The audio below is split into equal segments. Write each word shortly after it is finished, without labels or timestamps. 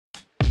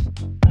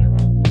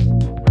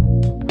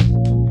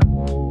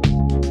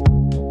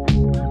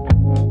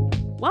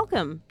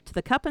Welcome to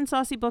the Cup and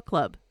Saucy Book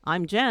Club.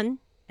 I'm Jen.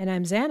 And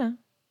I'm Xana.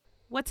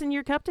 What's in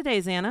your cup today,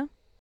 Xana?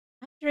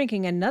 I'm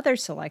drinking another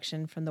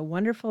selection from the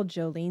wonderful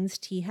Jolene's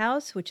Tea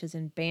House, which is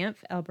in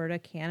Banff, Alberta,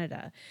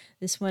 Canada.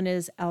 This one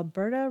is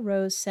Alberta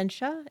Rose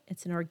Sencha.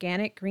 It's an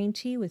organic green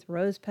tea with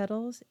rose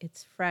petals.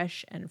 It's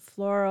fresh and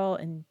floral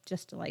and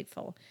just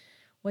delightful.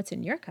 What's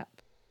in your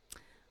cup?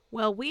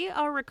 Well, we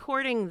are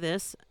recording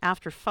this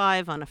after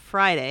 5 on a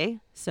Friday,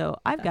 so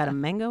I've got a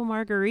mango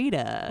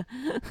margarita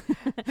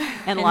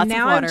and lots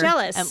now of water. I'm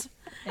jealous.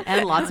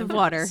 And lots of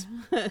water.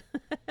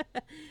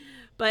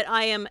 But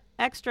I am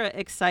extra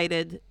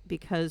excited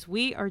because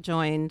we are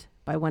joined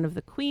by one of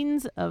the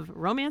queens of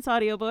romance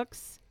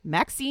audiobooks,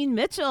 Maxine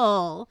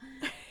Mitchell.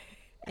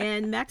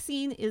 And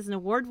Maxine is an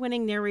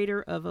award-winning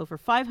narrator of over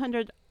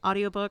 500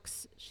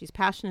 audiobooks. She's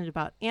passionate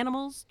about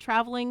animals,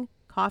 traveling,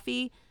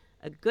 coffee,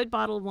 a good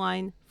bottle of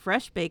wine,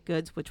 fresh baked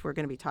goods, which we're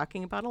going to be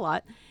talking about a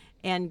lot,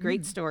 and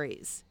great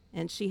stories.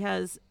 And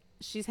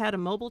she's had a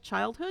mobile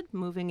childhood,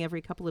 moving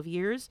every couple of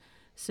years,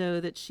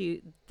 so that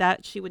she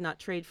would not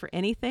trade for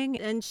anything.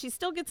 And she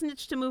still gets an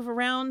itch to move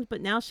around, but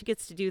now she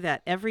gets to do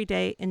that every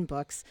day in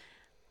books.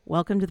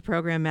 Welcome to the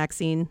program,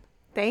 Maxine.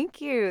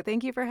 Thank you.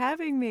 Thank you for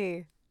having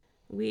me.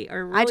 We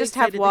are really I just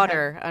have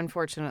water,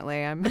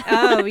 unfortunately.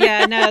 Oh,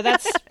 yeah, no,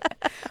 that's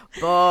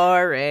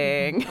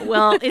boring.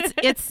 Well,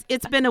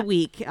 it's been a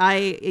week.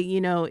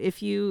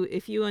 If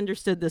you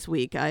understood this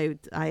week, I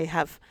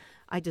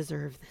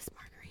deserve this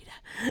margarita.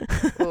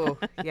 Oh,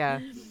 yeah.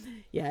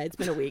 Yeah, it's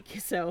been a week.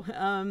 So,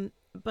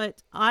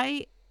 but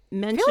I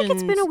mentioned, I feel like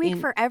it's been a week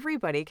for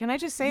everybody. Can I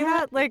just say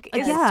that? Like,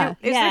 is there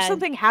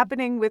something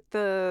happening with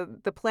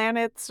the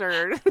planets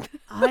or?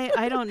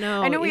 I don't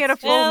know. I know we had a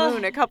full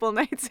moon a couple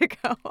nights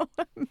ago.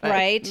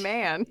 Right.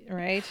 Man.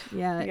 Right.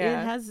 Yeah.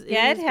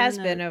 It has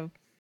been a.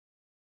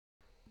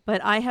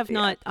 But I have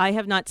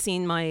not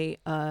seen my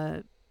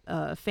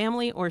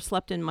family or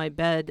slept in my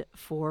bed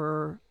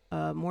for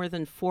more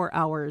than 4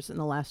 hours in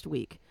the last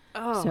week.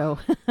 Oh. So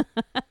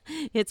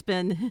it's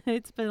been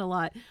a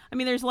lot. I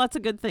mean, there's lots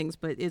of good things,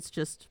 but it's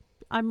just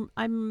I'm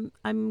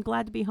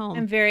glad to be home.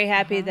 I'm very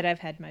happy that I've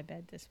had my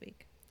bed this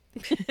week.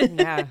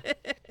 Yeah.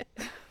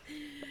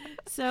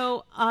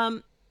 So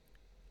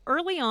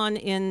early on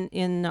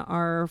in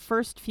our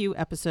first few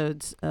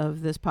episodes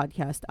of this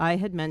podcast, I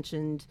had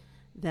mentioned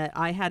that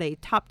I had a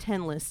top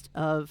 10 list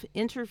of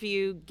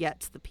interview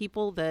gets, the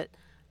people that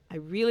I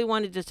really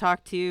wanted to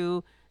talk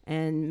to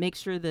and make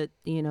sure that,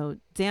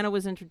 Xana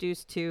was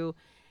introduced to.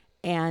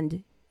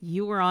 And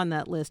you were on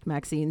that list,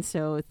 Maxine.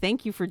 So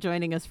thank you for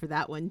joining us for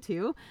that one,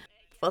 too.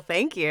 Well,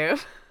 thank you.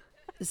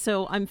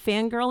 So I'm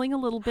fangirling a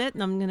little bit,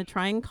 and I'm going to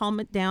try and calm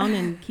it down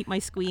and keep my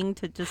squeeing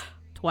to just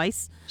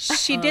twice.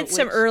 She did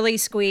some early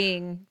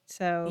squeeing.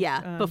 So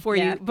before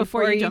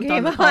you jumped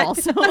on the call.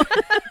 So.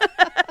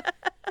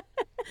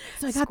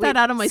 So I got that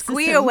out of my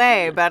squee system.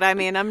 Away, but I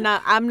mean, I'm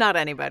not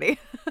anybody.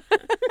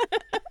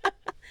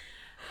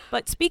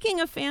 But speaking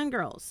of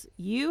fangirls,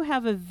 you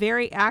have a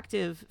very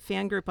active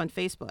fan group on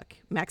Facebook,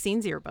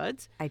 Maxine's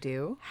Earbuds. I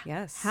do,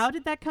 yes. How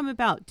did that come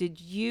about? Did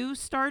you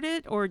start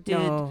it, or did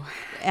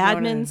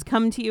admins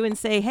come to you and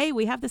say, hey,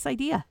 we have this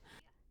idea?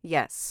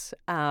 Yes.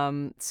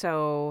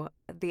 So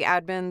the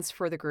admins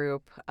for the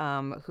group,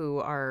 who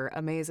are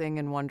amazing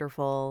and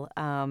wonderful,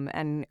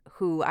 and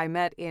who I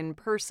met in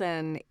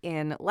person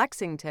in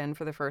Lexington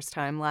for the first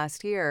time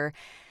last year,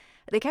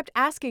 they kept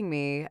asking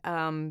me,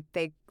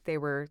 they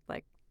were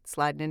like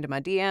sliding into my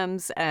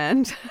DMs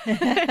and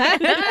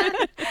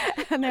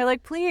and they're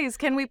like, please,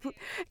 can we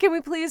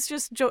please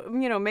just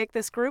make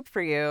this group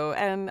for you?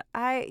 And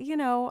I'm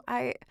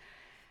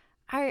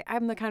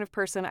the kind of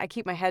person, I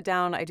keep my head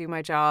down, I do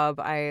my job,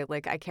 I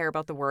care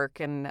about the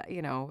work, and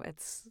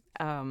it's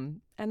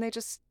and they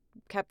just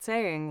kept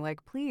saying,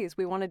 like, please,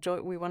 we want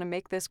to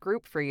make this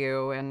group for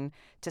you and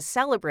to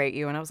celebrate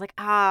you. And I was like,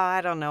 I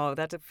don't know,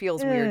 that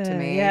feels weird to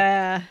me.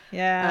 Yeah.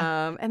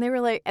 And they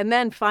were like, and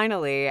then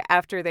finally,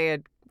 after they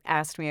had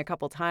asked me a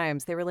couple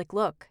times, they were like,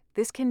 look,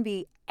 this can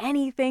be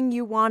anything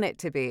you want it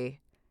to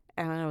be.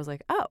 And I was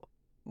like, oh,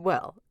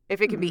 well,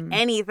 if it can be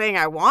anything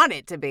I want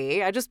it to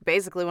be, I just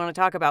basically want to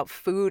talk about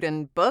food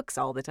and books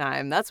all the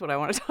time. That's what I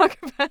want to talk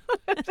about.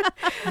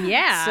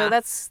 Yeah. So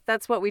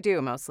that's what we do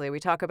mostly.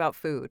 We talk about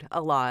food a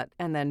lot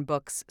and then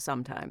books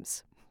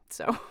sometimes.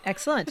 So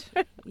excellent.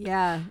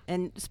 Yeah,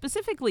 and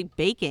specifically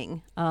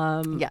baking.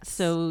 Yes.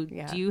 So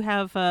do you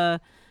have a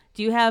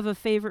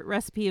favorite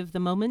recipe of the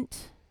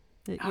moment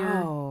that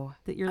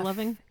you're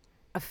loving?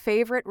 A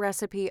favorite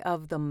recipe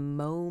of the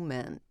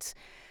moment.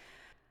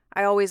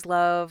 I always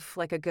love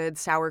like a good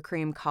sour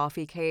cream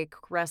coffee cake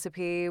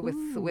recipe with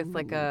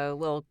like a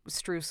little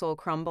streusel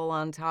crumble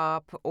on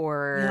top,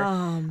 or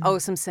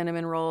some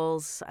cinnamon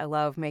rolls. I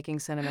love making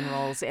cinnamon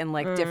rolls in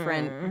like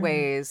different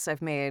ways.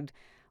 I've made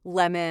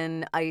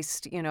lemon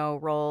iced,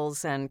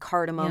 rolls and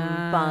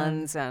cardamom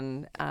buns,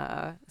 and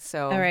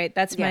so. All right,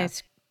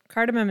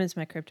 cardamom is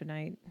my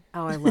kryptonite.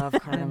 Oh, I love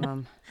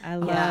cardamom. I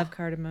love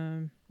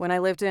cardamom. When I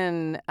lived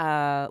in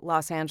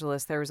Los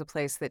Angeles, there was a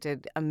place that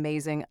did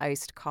amazing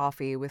iced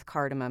coffee with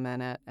cardamom in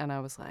it, and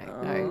I was like,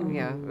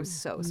 yeah, it was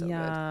so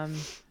Yum.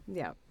 good.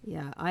 Yeah.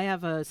 Yeah, I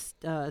have a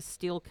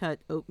steel cut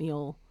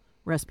oatmeal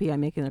recipe I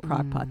make in a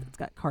crock pot that's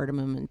got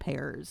cardamom and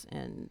pears,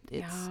 and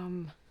it's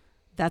Yum.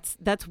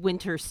 that's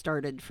winter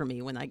started for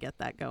me when I get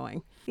that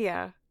going.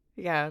 Yeah.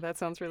 Yeah, that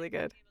sounds really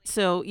good.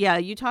 So yeah,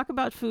 you talk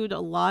about food a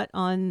lot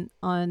on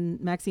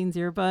Maxine's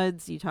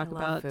Earbuds. You talk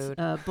love about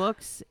food.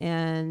 books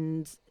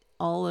and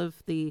all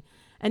of the,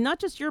 and not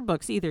just your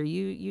books either.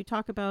 You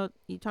talk about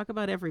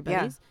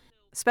everybody's.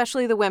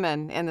 Especially the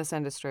women in this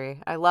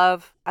industry. I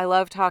love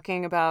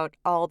talking about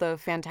all the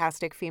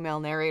fantastic female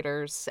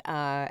narrators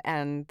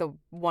and the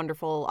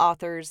wonderful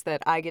authors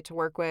that I get to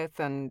work with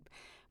and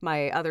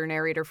my other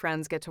narrator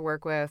friends get to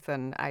work with,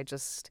 and I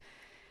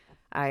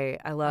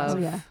love. Oh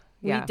yeah.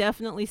 Yeah. We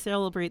definitely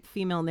celebrate the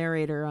female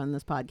narrator on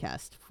this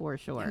podcast for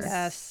sure.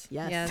 Yes.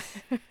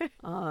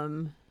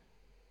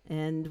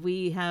 And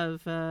we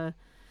have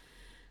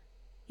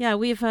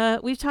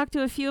we've talked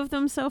to a few of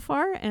them so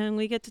far, and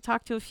we get to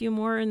talk to a few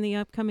more in the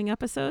upcoming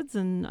episodes,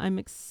 and I'm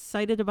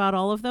excited about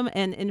all of them.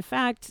 And in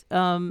fact,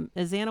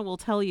 as Anna will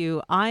tell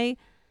you, I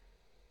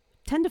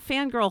tend to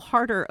fangirl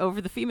harder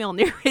over the female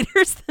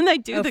narrators than I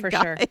do the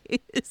guys.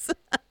 Sure.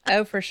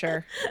 Oh, for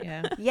sure.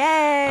 Yeah.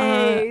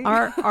 Yay!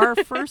 Our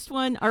first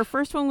one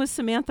was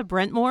Samantha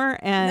Brentmore,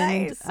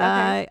 and Nice.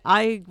 Okay.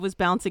 I was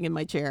bouncing in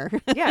my chair.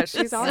 Yeah,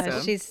 she's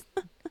awesome.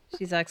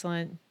 She's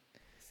excellent.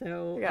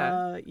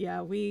 So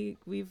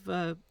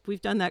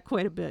we've done that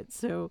quite a bit.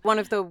 So one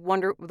of the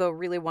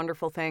really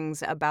wonderful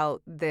things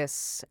about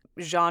this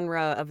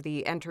genre of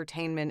the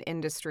entertainment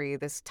industry,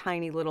 this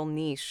tiny little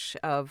niche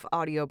of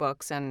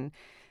audiobooks and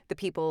the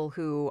people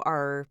who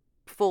are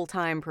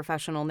full-time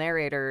professional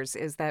narrators,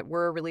 is that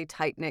we're a really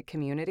tight-knit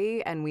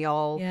community, and we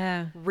all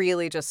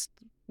really just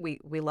we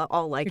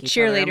all like each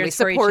other, and we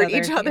support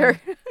each other.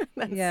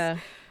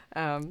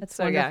 That's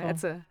so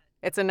wonderful.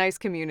 it's a nice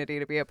community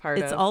to be a part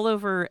of. It's all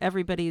over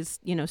everybody's,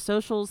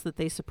 socials, that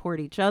they support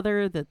each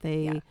other, that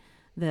they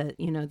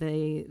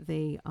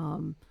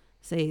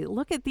say,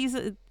 look at these,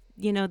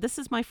 this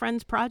is my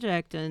friend's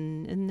project,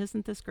 and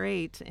isn't this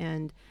great?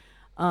 And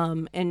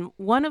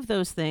one of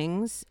those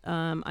things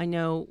I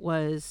know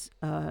was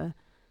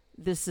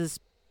this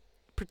is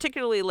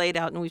particularly laid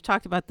out, and we've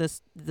talked about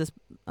this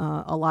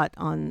a lot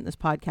on this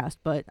podcast,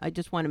 but I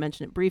just want to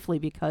mention it briefly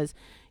because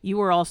you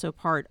were also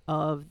part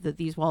of the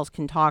These Walls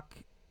Can Talk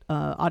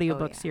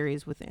audiobook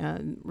series with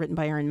written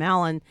by Erin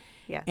Mallon.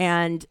 Yes.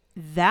 And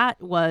that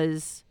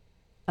was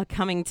a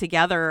coming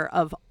together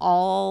of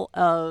all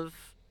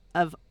of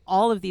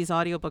these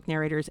audiobook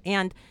narrators,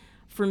 and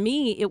for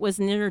me it was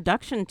an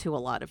introduction to a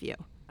lot of you.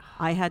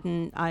 I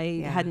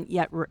hadn't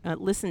yet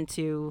listened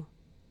to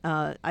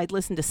I'd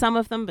listened to some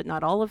of them but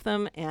not all of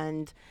them,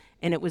 and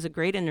it was a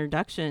great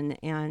introduction.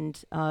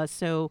 And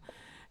so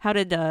how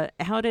did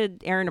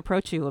Erin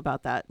approach you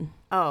about that?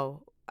 Oh,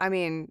 I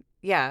mean,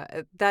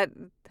 that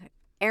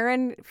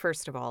Erin,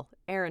 first of all,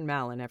 Erin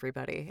Mallon,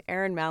 everybody.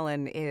 Erin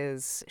Mallon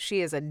is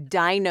a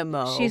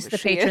dynamo. She's the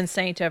patron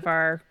saint of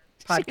our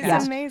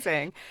podcast. She's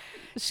amazing.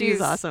 She's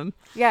awesome.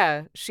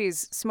 Yeah,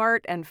 she's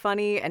smart and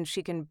funny, and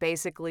she can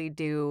basically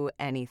do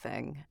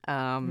anything.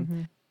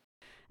 And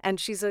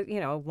she's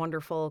a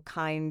wonderful,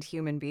 kind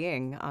human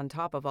being on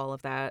top of all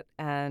of that.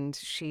 And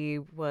she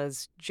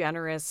was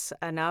generous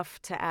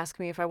enough to ask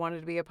me if I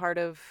wanted to be a part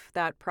of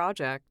that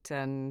project.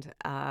 And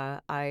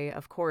I,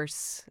 of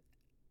course,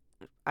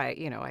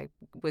 I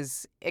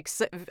was I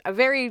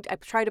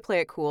tried to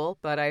play it cool,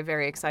 but I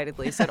very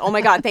excitedly said, "Oh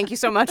my God, thank you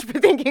so much for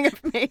thinking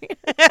of me."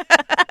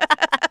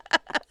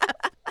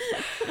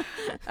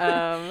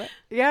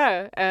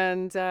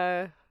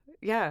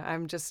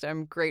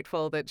 I'm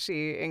grateful that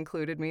she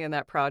included me in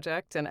that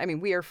project. And I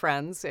mean, we are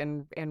friends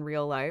in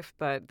real life,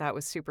 but that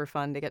was super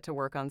fun to get to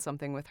work on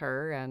something with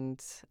her,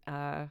 and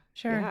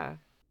Sure. Yeah.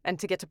 And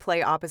to get to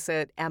play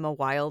opposite Emma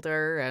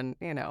Wilder, and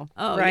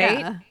Oh,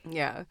 right?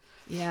 Yeah.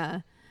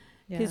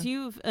 Because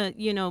you've,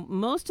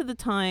 most of the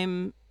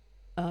time,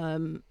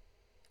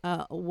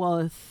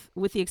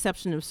 with the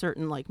exception of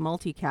certain like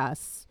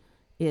multicasts,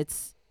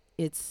 it's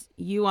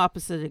you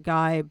opposite a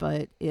guy,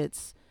 but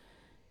it's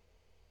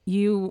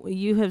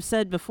you have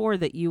said before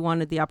that you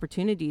wanted the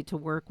opportunity to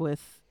work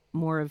with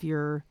more of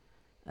your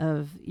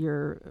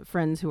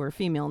friends who are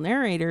female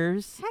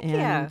narrators. Heck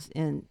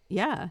and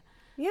yeah.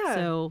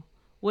 So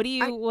what do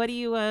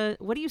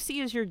you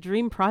see as your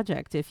dream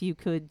project if you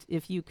could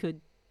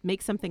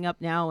make something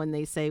up now and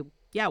they say,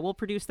 yeah, we'll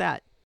produce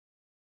that?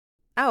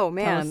 Oh,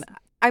 man.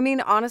 I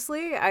mean,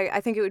 honestly, I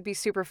think it would be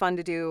super fun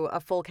to do a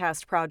full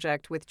cast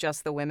project with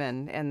just the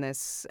women in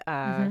this,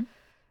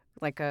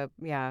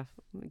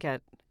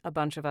 get a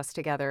bunch of us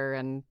together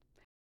and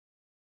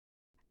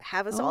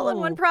have us all in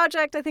one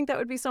project. I think that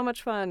would be so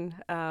much fun.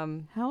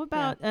 How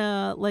about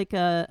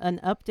an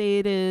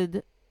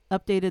updated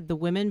updated The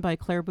Women by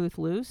Claire Booth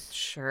Luce.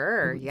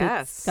 Sure. It's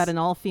Yes. got an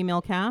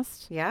all-female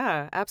cast.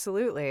 Yeah,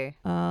 absolutely.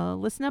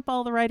 Listen up,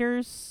 all the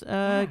writers.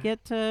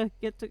 Get to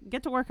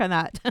work on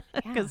that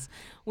because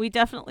we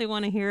definitely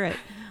want to hear it.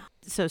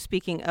 So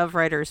speaking of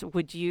writers,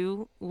 would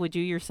you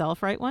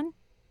yourself write one?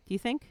 Do you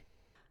think?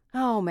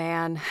 Oh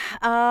man.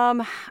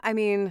 I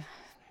mean,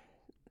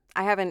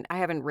 I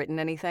haven't written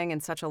anything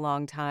in such a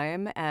long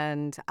time,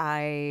 and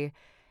I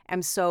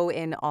am so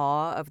in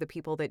awe of the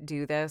people that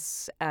do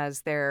this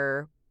as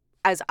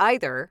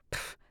either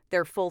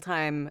their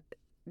full-time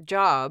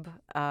job,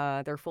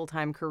 their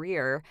full-time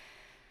career.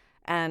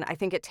 And I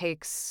think it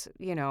takes,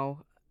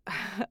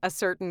 a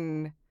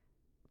certain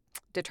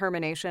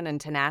determination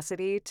and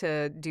tenacity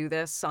to do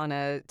this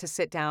to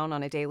sit down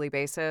on a daily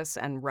basis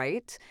and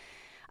write.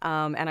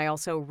 And I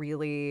also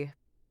really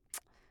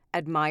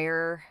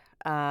admire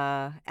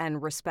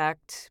and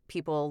respect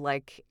people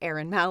like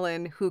Erin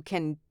Mallon who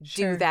can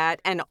do that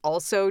and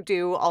also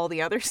do all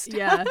the other stuff.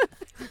 Yeah.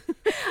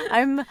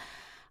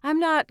 I'm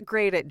not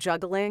great at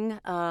juggling,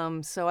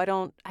 so I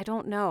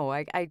don't know.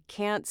 I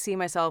can't see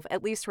myself,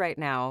 at least right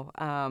now,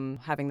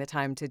 having the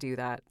time to do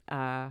that.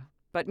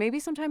 But maybe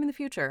sometime in the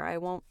future, I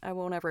won't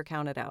ever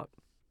count it out.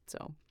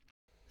 So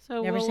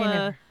Never say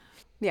never.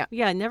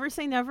 Yeah, never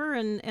say never,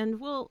 and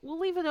we'll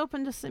leave it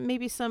open to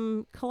maybe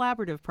some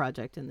collaborative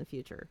project in the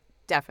future.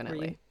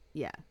 Definitely.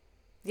 Yeah.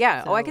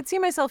 Yeah. So, I could see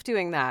myself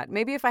doing that.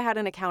 Maybe if I had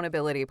an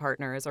accountability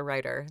partner as a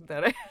writer,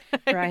 that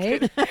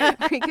Right?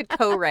 we could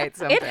co-write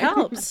something. It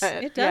helps.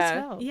 But, It does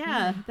help.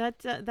 Yeah,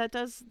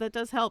 that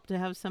does help to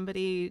have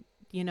somebody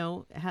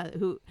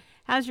who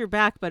has your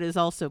back, but is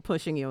also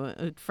pushing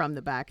you from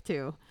the back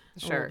too, a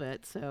Sure. little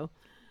bit. So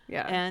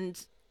Yeah.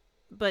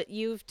 But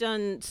you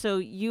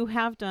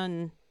have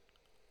done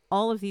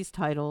all of these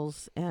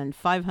titles, and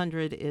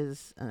 500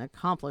 is an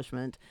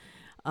accomplishment.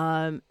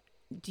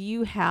 Do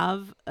you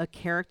have a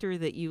character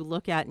that you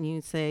look at and you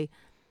say,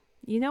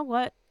 you know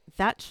what,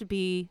 that should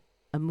be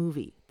a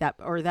movie,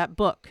 that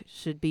book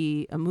should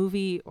be a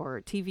movie or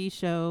a TV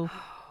show?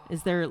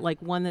 Is there like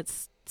one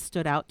that's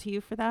stood out to you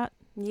for that?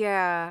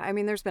 Yeah. I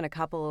mean, there's been a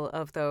couple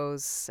of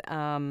those.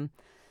 I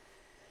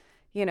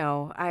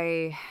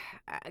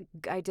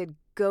did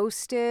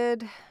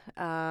Ghosted.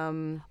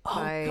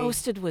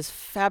 Ghosted was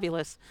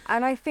fabulous.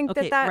 And I think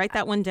Okay, that write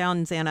that one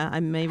down, Xana. I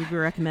may be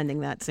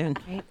recommending that soon.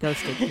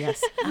 Ghosted,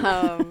 yes.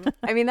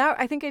 I mean,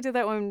 I think I did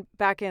that one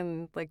back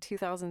in like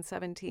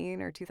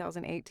 2017 or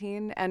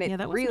 2018, and Yeah,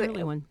 that was an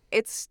early one.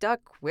 It stuck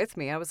with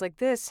me. I was like,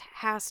 this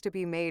has to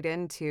be made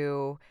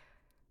into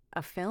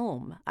a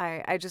film.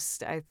 I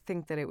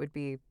think that it would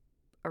be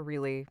a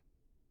really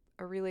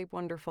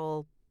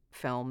wonderful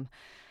film.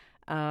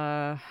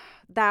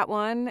 That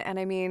one, and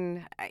I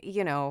mean,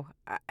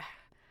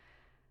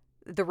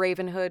 the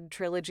Ravenhood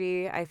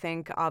trilogy, I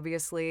think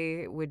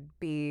obviously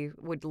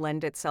would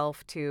lend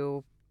itself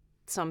to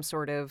some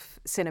sort of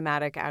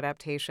cinematic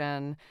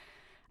adaptation.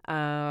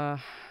 I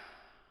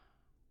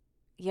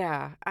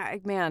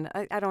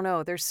don't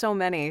know. There's so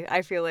many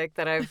I feel like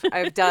that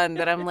I've done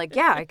that I'm like,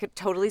 yeah, I could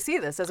totally see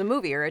this as a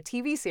movie or a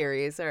TV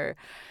series, or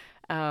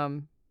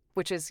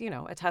which is,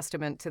 a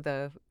testament to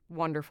the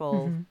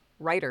wonderful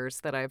writers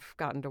that I've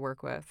gotten to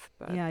work with.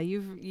 But. Yeah,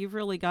 you've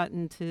really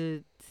gotten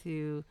to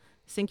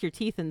sink your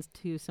teeth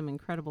into some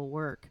incredible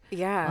work.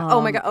 Yeah.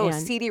 Oh my God. Oh,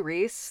 C.D.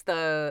 Reese,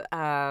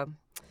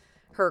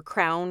 her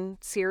Crown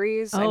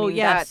series. Oh, I mean,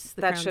 yes,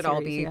 the that Crown should all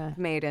series, be yeah.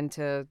 made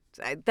into.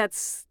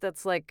 That's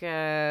like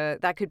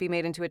that could be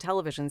made into a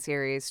television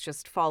series,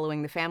 just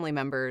following the family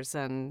members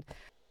and.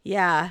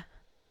 Yeah,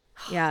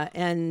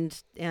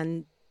 and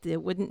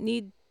it wouldn't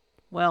need.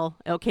 Well,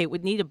 okay, it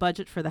would need a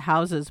budget for the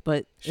houses,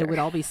 but Sure. it would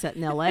all be set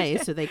in L.A.,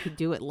 so they could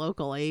do it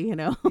locally,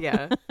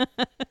 Yeah.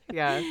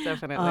 Yeah,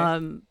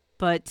 definitely.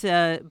 But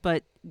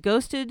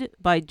Ghosted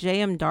by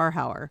J.M.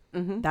 Darhauer.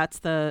 Mm-hmm.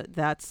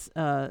 That's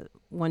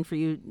one for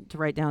you to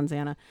write down,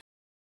 Xana.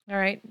 All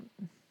right.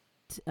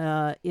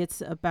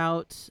 It's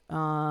about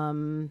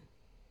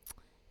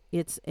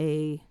it's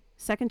a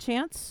second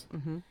chance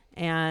Mm-hmm.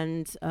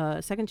 and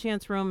second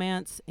chance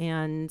romance,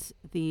 and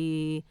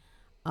the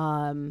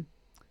male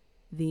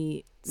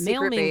main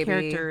Secret baby.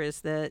 character is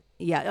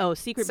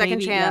secret Second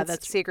baby. chance. Yeah,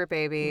 that's Secret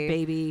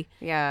baby.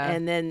 Yeah.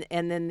 and then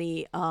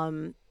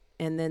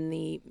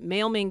the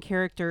male main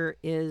character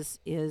is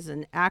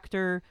an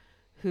actor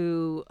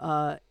who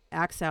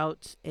acts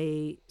out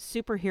a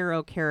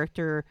superhero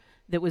character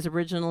that was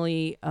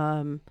originally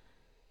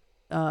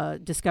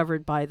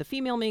discovered by the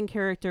female main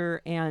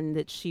character, and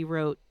that she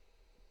wrote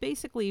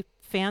basically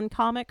fan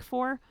comic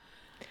for.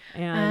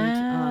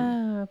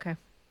 And okay.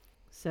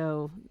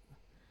 So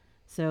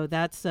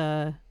that's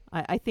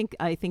I think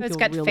It's you'll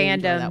got really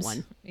enjoy that fandoms.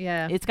 one.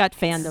 Yeah. It's got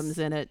fandoms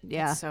in it.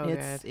 Yeah, so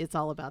good. It's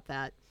all about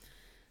that.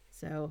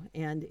 So,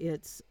 and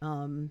it's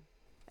and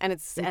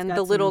it's the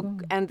got little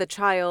some- and the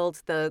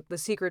child, the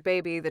secret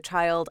baby, the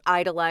child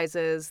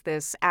idolizes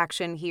this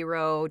action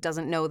hero,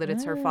 doesn't know that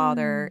it's her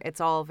father.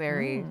 It's all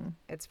very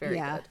it's very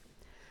Yeah. good.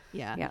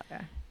 yeah. Yeah.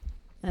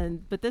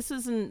 But this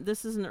is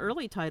an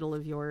early title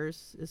of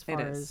yours as far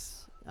It as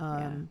is.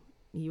 Yeah.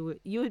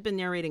 You had been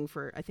narrating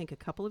for, I think, a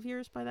couple of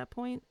years by that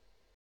point.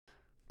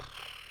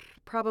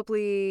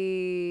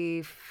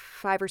 Probably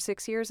 5 or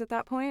 6 years at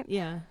that point.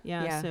 Yeah.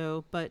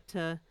 So, but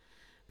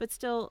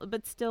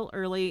still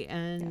early,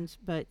 and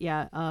but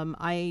yeah,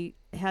 I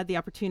had the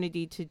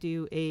opportunity to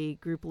do a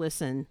group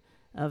listen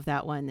of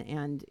that one,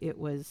 and it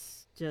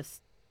was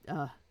just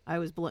I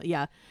was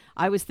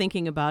I was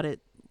thinking about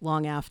it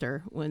long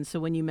after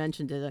when you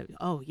mentioned it.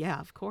 Oh yeah,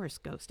 of course,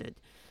 Ghosted.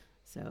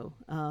 So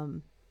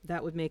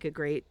that would make a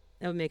great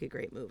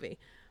movie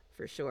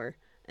for sure.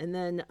 And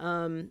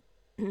then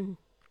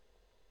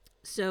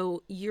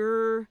so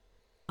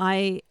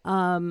I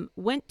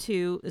went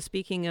to,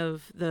 speaking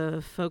of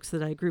the folks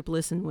that I group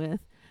listen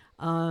with,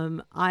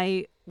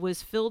 I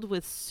was filled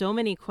with so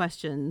many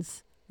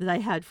questions that I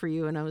had for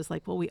you, and I was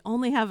like, well, we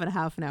only have a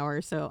half an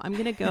hour, so I'm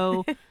going to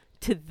go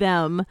to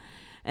them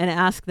and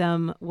ask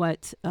them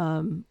what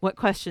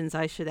questions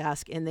I should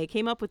ask, and they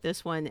came up with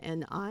this one,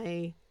 and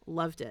I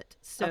loved it.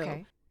 So,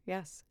 okay.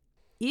 Yes.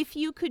 If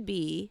you could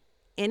be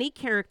any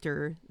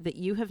character that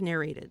you have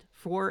narrated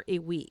for a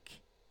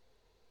week,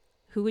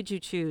 who would you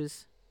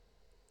choose?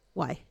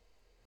 Why?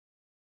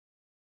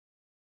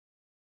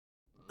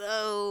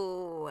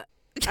 Oh.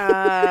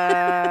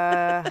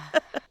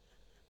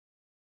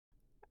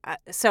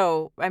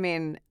 So, I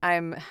mean,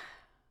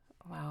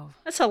 wow.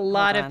 That's a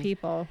lot of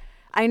people.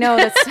 I know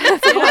that's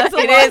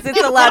it is.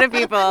 It's a lot of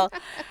people.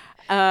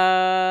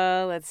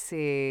 Let's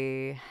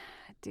see.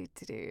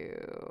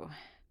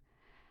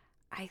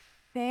 I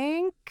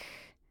think.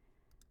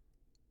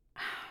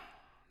 Oh,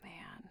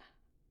 man.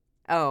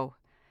 Oh,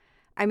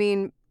 I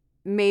mean,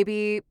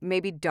 maybe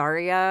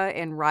Daria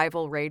in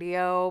Rival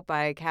Radio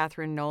by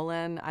Catherine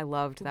Nolan. I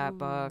loved that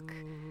book.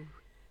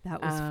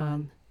 That was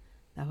fun.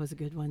 That was a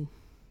good one.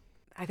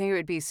 I think it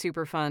would be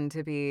super fun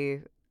to be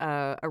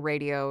a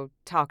radio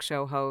talk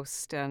show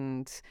host.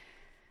 And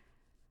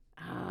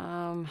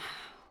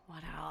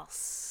what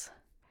else?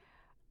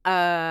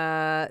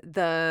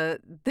 The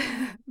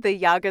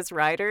Yaga's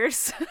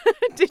Riders.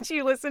 Did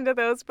you listen to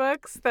those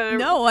books?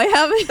 No, I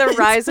haven't. The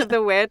Rise of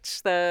the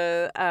Witch,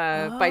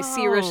 by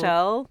C.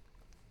 Rochelle.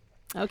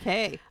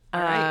 Okay.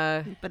 All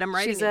right. But I'm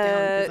writing it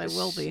down because I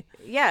will be.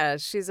 Yeah,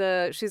 she's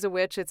a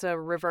witch. It's a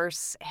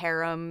reverse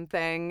harem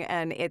thing,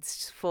 and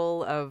it's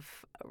full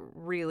of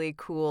really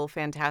cool,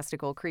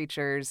 fantastical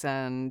creatures.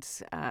 And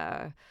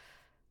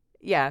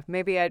yeah,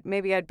 maybe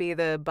I'd be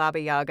the Baba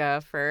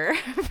Yaga for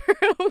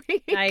a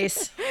week.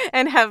 Nice.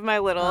 And have my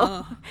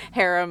little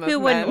harem of Who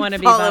men wouldn't want to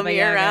be follow Baba me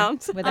Yaga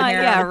around. with a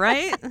harem? Yeah,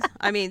 right?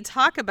 I mean,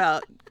 talk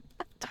about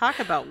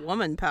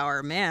woman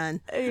power, man.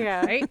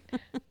 Yeah. Right?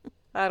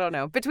 I don't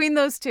know. Between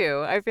those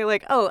two, I feel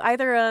like,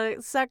 either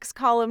a sex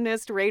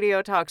columnist,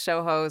 radio talk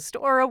show host,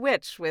 or a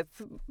witch with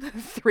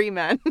 3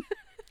 men.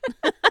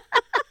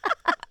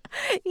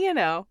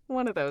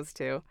 One of those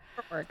two.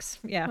 It works.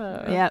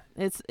 Yeah. Yeah,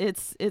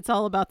 it's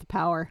all about the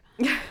power.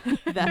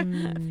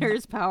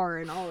 There's power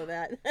in all of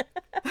that.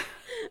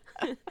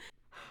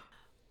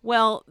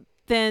 Well,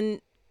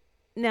 then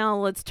now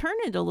let's turn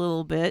it a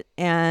little bit,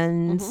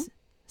 and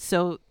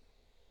so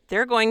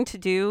they're going to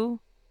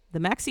do the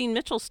Maxine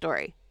Mitchell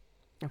story.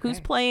 Okay.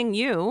 Who's playing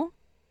you,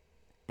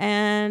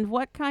 and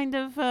what kind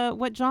of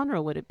what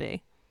genre would it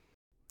be?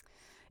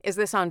 Is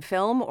this on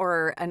film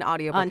or an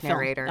audiobook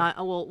narrator?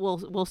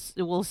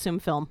 We'll assume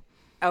film.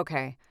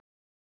 Okay.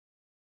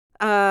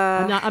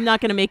 I'm not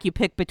going to make you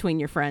pick between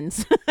your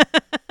friends.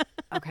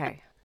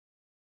 Okay.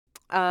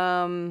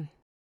 Who's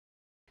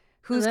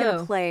going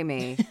to play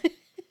me?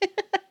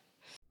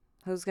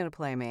 Who's going to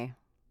play me?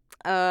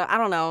 I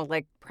don't know,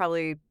 like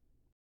probably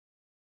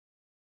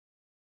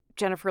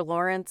Jennifer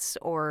Lawrence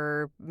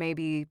or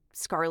maybe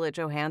Scarlett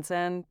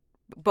Johansson,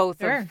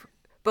 both of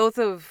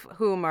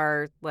whom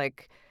are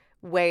like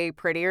way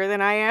prettier than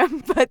I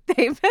am, but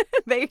they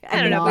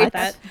I don't know about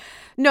that.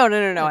 No.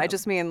 I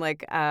just mean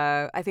like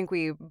I think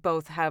we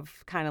both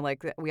have kind of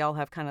like we all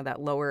have kind of that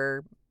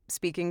lower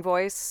speaking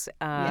voice,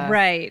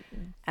 right,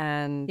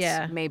 and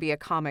maybe a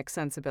comic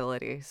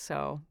sensibility.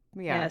 So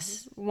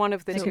yes, one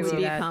of the two. It would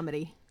be a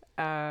comedy.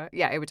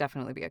 It would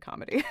definitely be a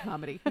comedy.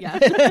 Comedy, yeah.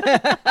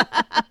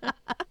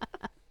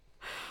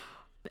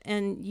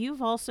 And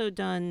you've also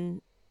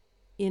done,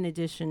 in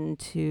addition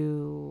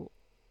to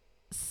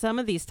some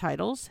of these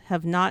titles,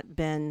 have not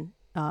been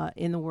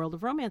in the world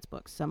of romance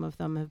books. Some of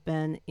them have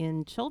been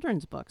in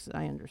children's books,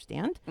 I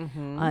understand.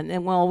 Mm-hmm.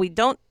 And while we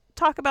don't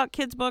talk about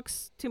kids'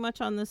 books too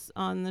much on this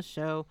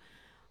show,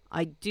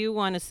 I do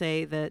want to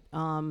say that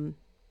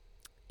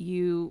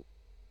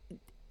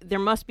there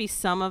must be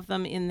some of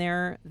them in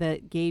there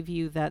that gave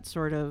you that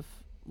sort of,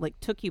 like,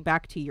 took you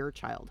back to your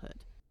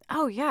childhood.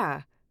 Oh,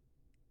 yeah.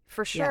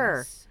 For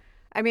sure. Yes.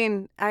 I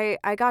mean, I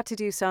got to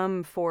do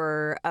some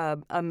for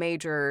a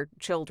major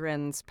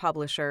children's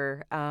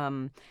publisher.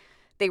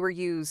 They were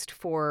used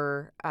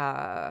for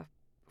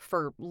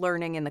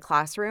learning in the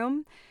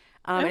classroom.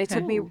 And it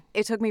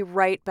took me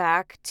right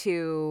back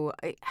to,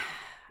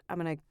 I'm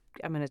gonna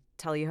gonna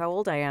tell you how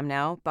old I am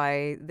now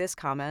by this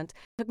comment.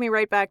 Took me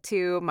right back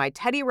to my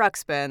Teddy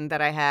Ruxpin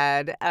that I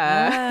had.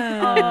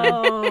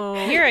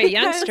 You're a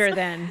youngster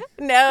then.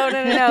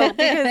 No.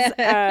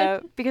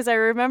 Because I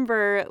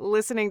remember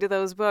listening to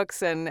those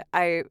books and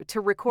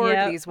to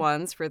record these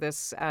ones for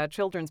this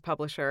children's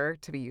publisher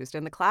to be used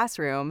in the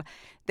classroom.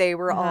 They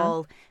were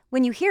all,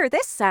 when you hear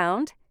this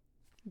sound,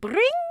 bring,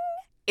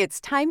 it's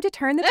time to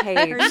turn the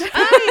page.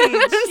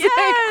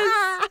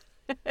 Yes.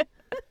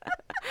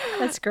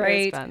 That's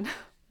great.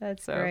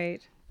 That's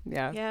great.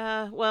 Yeah.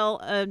 Yeah.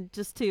 Well,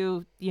 just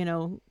to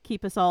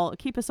keep us all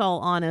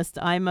honest,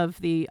 I'm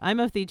of the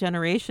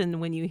generation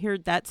when you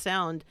heard that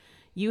sound,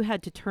 you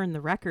had to turn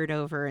the record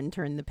over and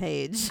turn the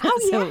page. Oh,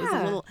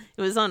 So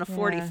it was on a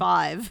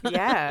 45.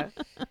 Yeah.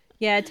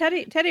 Yeah.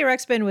 Teddy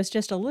Ruxpin was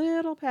just a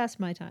little past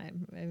my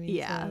time. I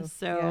mean,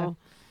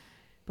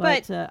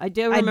 But I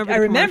do remember. I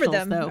remember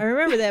them. Though. I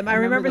remember them. I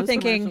remember those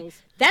thinking,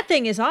 commercials. that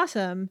thing is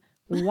awesome.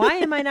 Why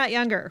am I not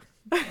younger?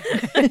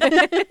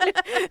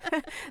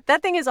 That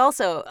thing is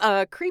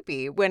also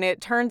creepy when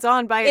it turns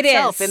on by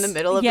itself in the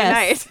middle of the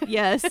night.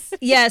 Yes.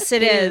 Yes,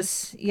 it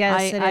is.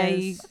 Yes, it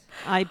is.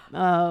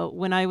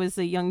 When I was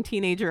a young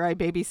teenager, I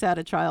babysat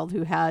a child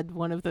who had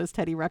one of those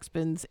Teddy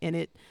Ruxpins, and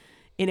it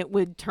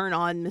would turn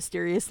on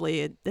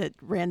mysteriously at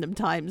random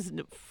times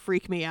and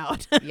freak me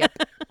out. Yep.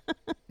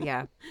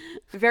 Yeah.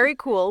 Very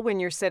cool when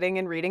you're sitting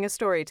and reading a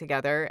story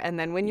together, and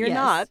then when you're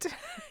not,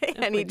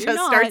 and he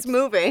just starts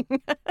moving.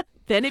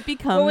 Then it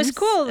becomes what was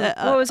cool.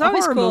 What was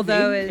always cool movie.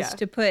 though is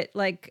to put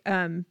like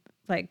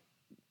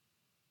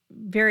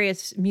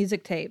various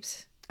music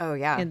tapes. Oh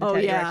yeah. In the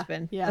Teddy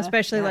Ruxpin,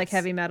 especially like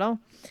heavy metal.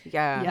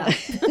 Yeah.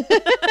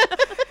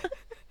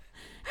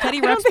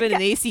 Teddy Ruxpin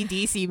and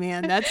AC/DC,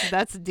 man,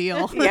 that's a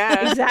deal.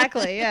 Yeah,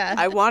 exactly. Yeah,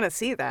 I want to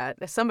see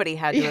that. Somebody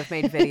had to have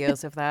made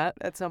videos of that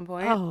at some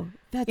point. Oh,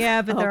 but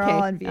they're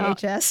all on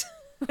VHS.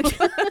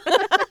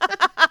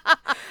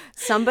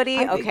 Somebody,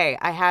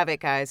 I have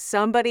it, guys.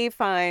 Somebody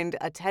find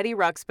a Teddy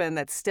Ruxpin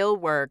that still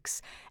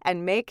works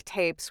and make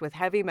tapes with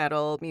heavy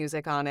metal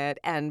music on it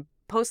and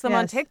post them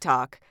on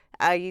TikTok.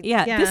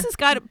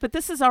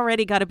 This has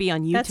already got to be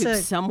on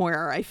YouTube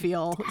somewhere, I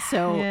feel.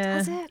 So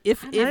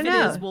if it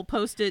is, we'll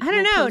post it. I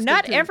don't know.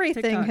 Not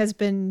everything has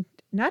been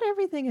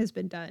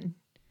done.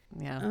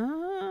 Yeah.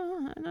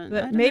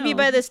 But maybe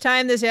by this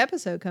time this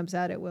episode comes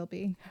out, it will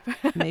be.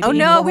 Maybe. Oh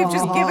no, we've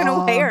just given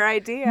away our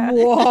idea.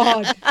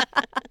 Whoa.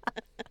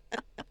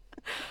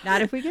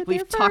 Not if we get there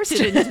We've first. talked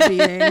it into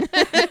being.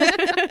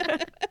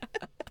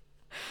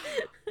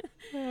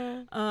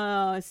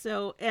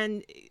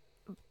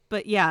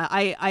 But yeah,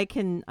 I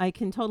can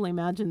totally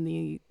imagine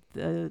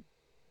the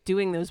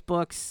doing those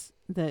books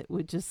that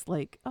would just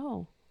like,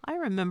 oh, I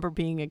remember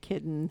being a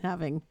kid and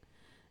having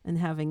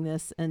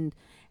this. And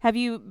had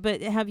you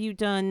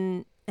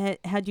done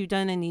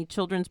any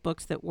children's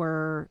books that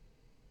were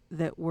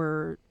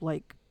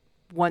like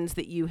ones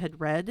that you had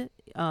read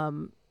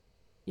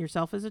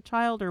yourself as a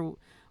child,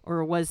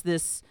 or was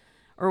this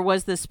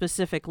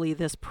specifically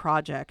this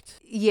project?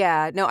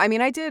 Yeah, no, I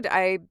mean, I did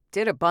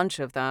a bunch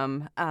of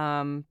them,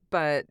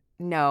 but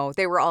no,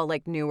 they were all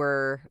like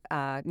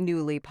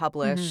newly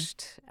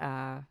published.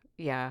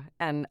 Yeah,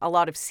 and a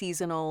lot of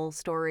seasonal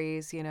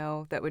stories,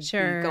 that would be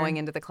going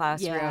into the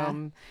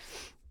classroom.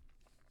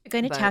 We're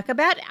going to talk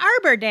about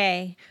Arbor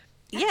Day.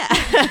 Yeah.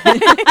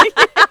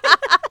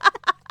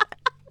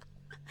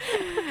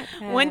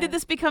 When did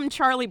this become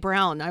Charlie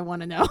Brown? I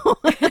want to know.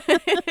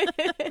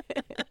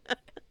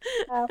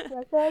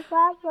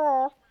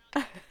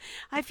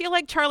 I feel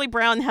like Charlie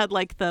Brown had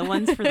like the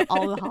ones for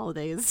all the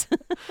holidays.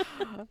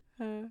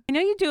 I know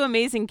you do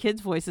amazing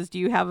kids' voices. Do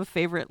you have a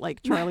favorite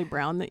like Charlie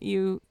Brown that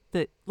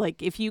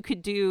like if you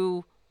could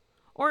do,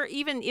 or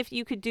even if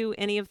you could do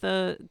any of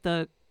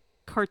the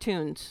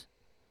cartoons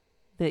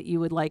that you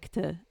would like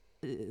to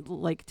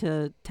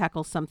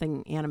tackle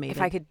something animated?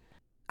 If I could.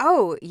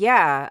 Oh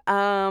yeah.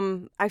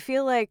 I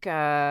feel like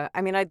I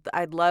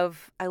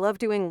love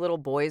doing little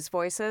boys'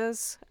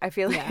 voices. I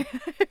feel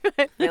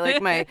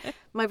like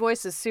my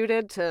voice is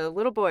suited to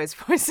little boys'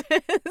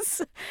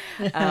 voices.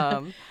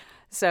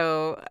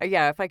 So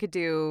yeah, if I could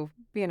do,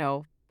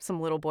 some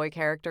little boy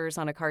characters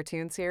on a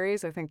cartoon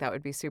series, I think that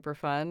would be super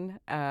fun.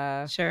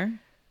 Sure.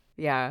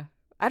 Yeah.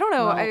 I don't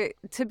know.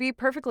 To be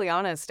perfectly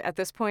honest, at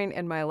this point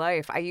in my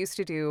life, I used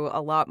to do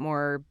a lot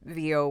more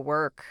VO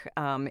work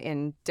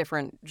in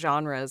different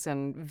genres,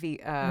 and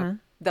the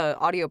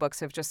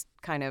audiobooks have just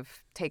kind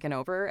of taken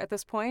over at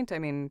this point. I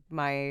mean,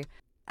 I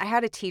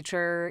had a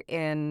teacher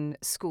in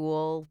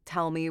school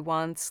tell me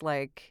once,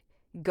 like,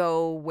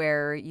 go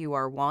where you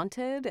are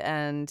wanted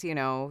and,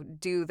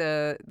 do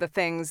the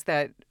things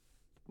that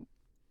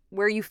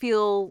where you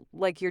feel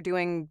like you're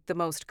doing the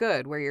most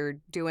good, where you're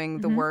doing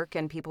the work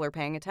and people are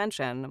paying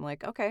attention. I'm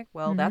like, okay,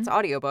 well, that's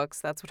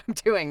audiobooks. That's what I'm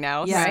doing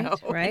now. Yeah,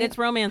 so. Right. And it's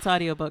romance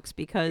audiobooks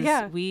because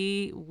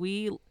we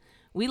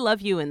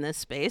love you in this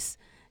space.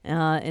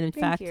 And in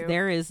fact,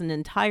 there is an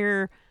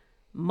entire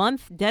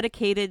month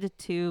dedicated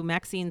to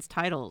Maxine's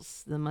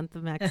titles, the month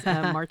of March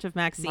of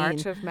Maxine.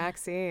 March of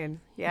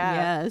Maxine.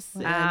 Yeah. Yes.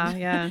 Wow. And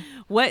Yeah.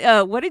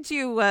 what did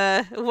you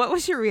what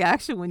was your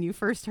reaction when you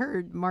first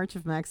heard March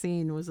of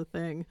Maxine was a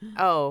thing?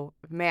 Oh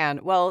man.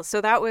 Well,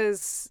 so that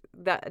was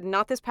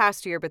not this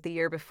past year, but the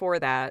year before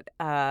that.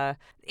 I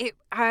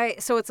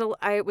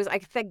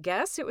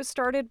guess it was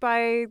started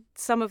by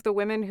some of the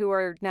women who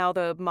are now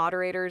the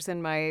moderators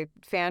in my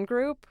fan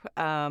group.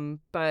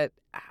 But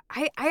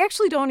I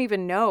actually don't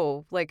even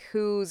know like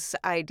whose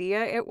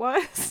idea it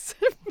was.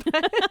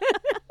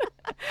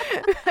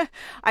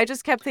 I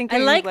just kept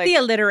thinking I like the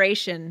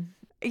alliteration.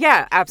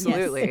 Yeah,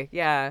 absolutely.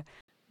 Yes.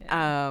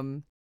 Yeah.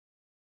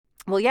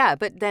 Well, yeah,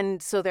 but then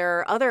so there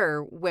are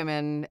other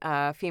women,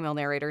 female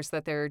narrators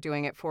that they're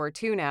doing it for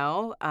too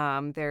now.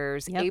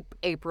 There's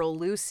April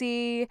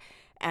Lucy,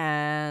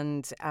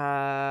 and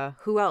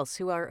who else?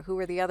 Who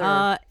are the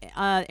other?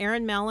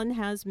 Erin Mallon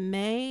has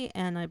May,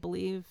 and I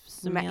believe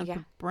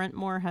Samantha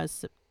Brentmore has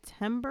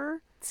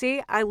September.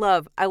 See, I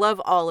love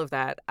all of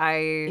that.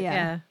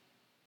 Yeah.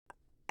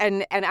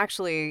 And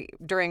actually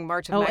during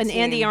March of Maxine, and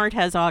Andy Arndt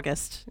has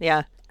August.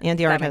 Yeah,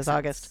 Andy Arndt has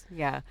August.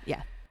 Yeah.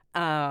 Yeah.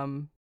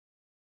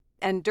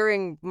 And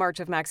during March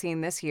of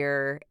Maxine this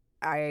year,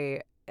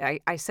 I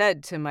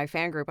said to my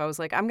fan group, I was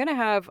like, I'm going to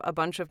have a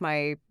bunch of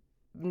my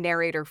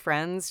narrator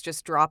friends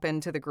just drop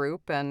into the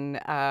group and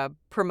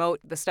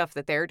promote the stuff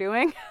that they're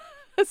doing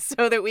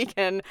so that we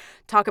can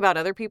talk about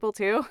other people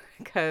too,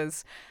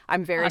 because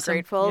I'm very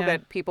grateful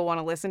that people want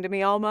to listen to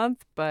me all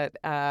month. But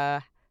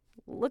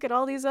look at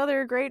all these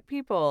other great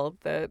people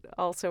that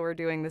also are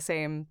doing the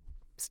same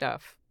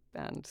stuff.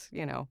 And,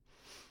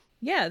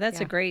 Yeah,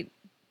 that's a great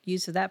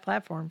use of that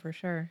platform for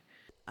sure.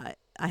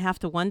 I have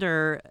to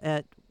wonder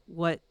at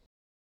what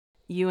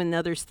you and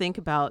others think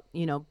about,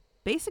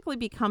 basically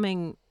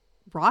becoming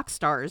rock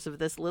stars of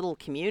this little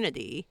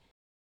community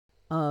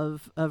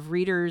of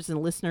readers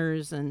and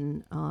listeners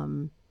and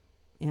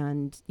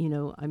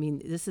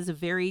this is a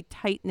very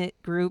tight-knit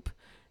group.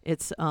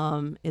 It's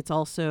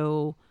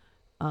also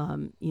a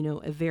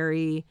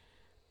very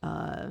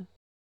I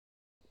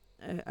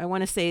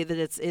want to say that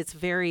it's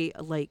very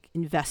like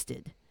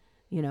invested,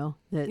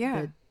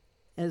 that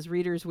as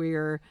readers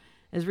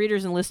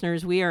and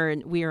listeners, we are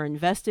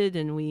invested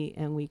and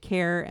we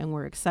care and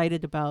we're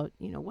excited about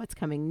what's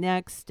coming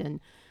next and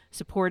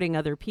supporting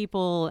other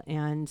people.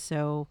 And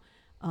so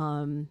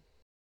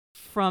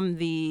from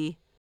the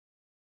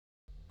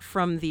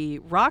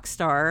rock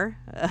star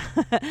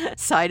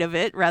side of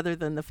it rather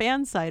than the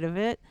fan side of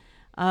it,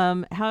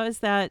 how is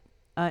that?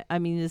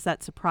 Does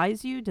that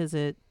surprise you? Does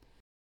it?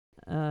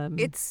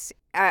 It's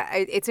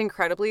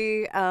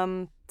incredibly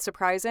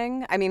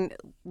surprising. I mean,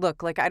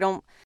 look, like I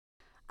don't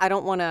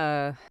want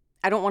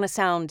to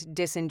sound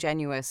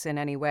disingenuous in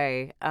any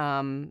way,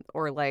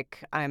 or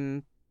like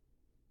I'm,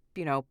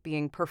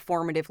 being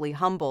performatively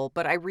humble,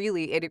 but it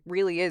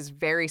really is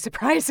very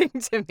surprising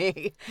to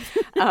me.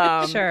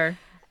 Sure.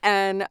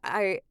 And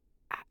I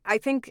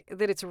think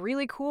that it's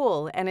really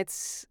cool, and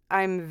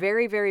I'm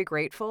very, very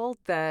grateful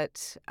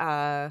that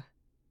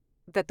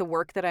the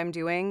work that I'm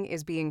doing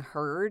is being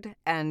heard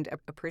and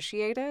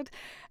appreciated,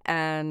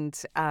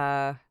 and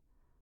I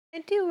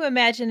do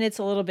imagine it's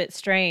a little bit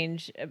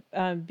strange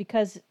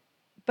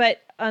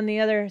but on the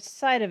other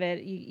side of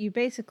it,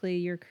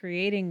 you're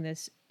creating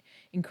this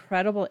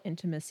incredible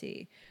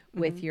intimacy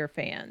with your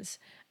fans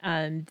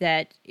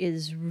that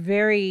is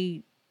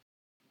very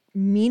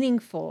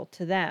meaningful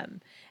to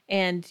them.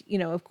 And,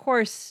 of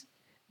course,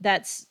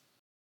 that's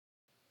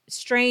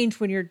strange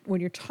when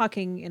you're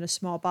talking in a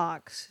small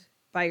box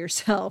by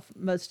yourself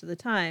most of the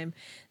time,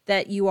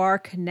 that you are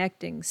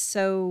connecting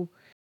so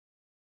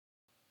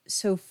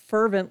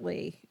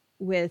fervently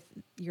with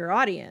your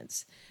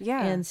audience.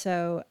 Yeah. And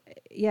so,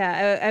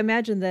 I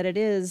imagine that it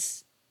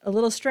is a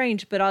little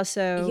strange, but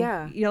also,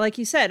 like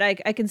you said,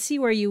 I can see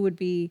where you would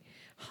be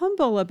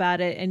humble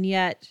about it and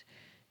yet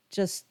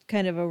just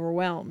kind of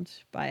overwhelmed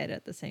by it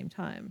at the same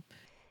time.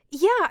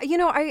 Yeah.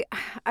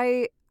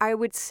 I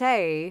would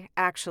say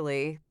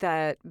actually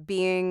that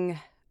being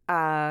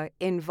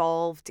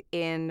involved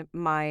in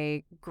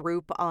my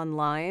group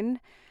online,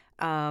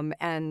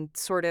 and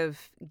sort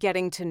of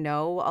getting to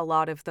know a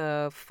lot of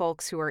the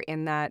folks who are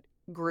in that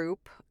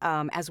group,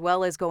 as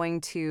well as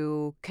going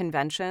to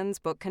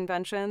book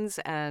conventions,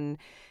 and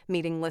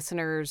meeting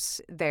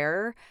listeners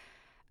there,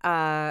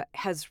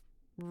 has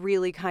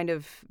really kind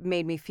of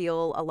made me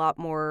feel a lot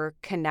more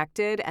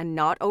connected and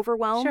not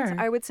overwhelmed,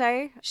 I would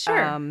say.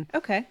 Sure.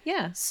 Okay.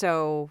 Yeah.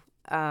 So,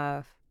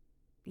 I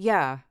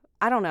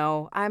don't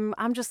know.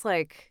 I'm just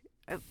like,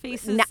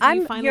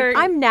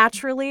 I'm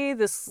naturally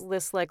this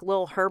like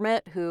little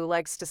hermit who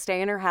likes to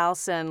stay in her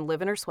house and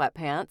live in her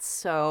sweatpants.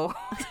 So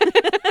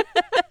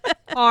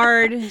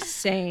hard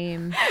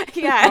same.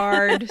 Yeah.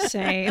 Hard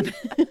same.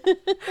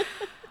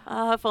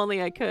 If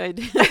only I could.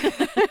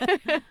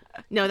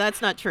 No,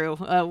 that's not true.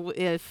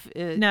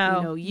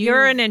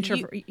 You're an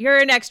introvert. You're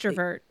an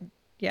extrovert.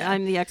 Yeah,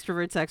 I'm the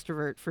extrovert's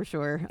extrovert for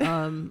sure.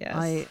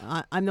 Yes.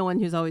 I'm the one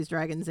who's always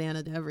dragging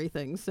Xana to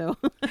everything. So,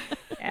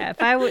 Yeah,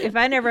 if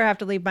I never have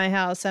to leave my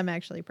house, I'm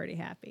actually pretty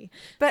happy.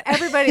 But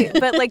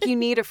like you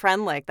need a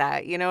friend like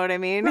that. You know what I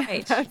mean?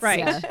 Right, right.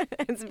 Yeah.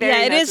 It's very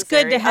Yeah, it is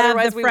good necessary. to have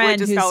Otherwise, the we would friend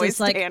just who's always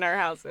just like, stay in our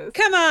houses.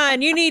 come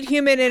on, you need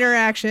human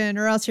interaction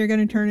or else you're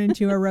going to turn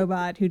into a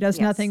robot who does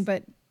nothing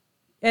but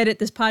edit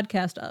this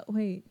podcast.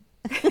 Wait.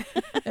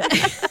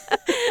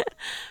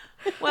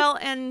 Well,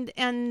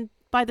 and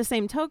by the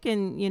same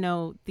token,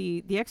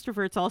 the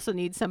extroverts also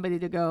need somebody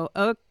to go,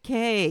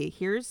 okay,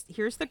 here's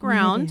the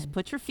ground,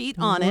 put your feet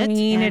on it,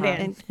 Rein it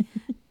and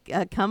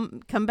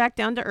come back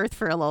down to earth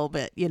for a little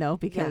bit,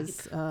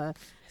 because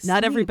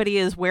not everybody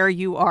is where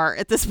you are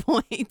at this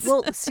point.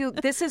 Well, so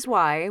this is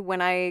why when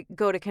I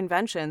go to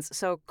conventions,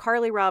 so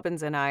Carly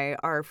Robbins and I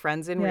are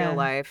friends in real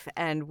life,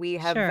 and we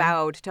have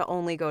vowed to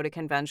only go to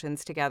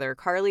conventions together.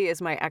 Carly is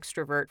my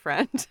extrovert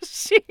friend.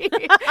 She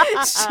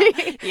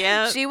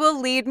will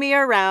lead me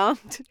around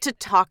to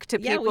talk to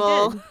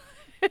people. We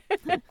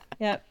did.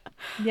 Yep.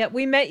 Yeah,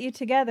 we met you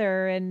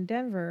together in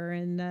Denver,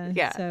 and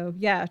so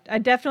I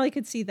definitely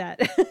could see that.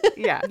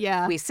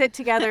 Yeah. We sit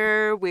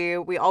together.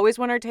 We always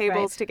want our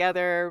tables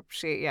together.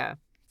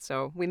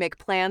 So we make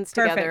plans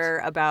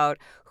together about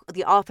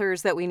the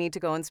authors that we need to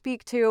go and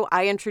speak to.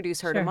 I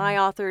introduce her to my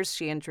authors.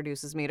 She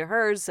introduces me to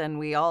hers, and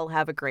we all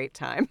have a great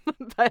time.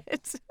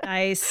 But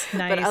nice.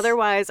 But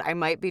otherwise, I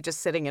might be just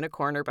sitting in a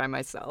corner by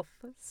myself.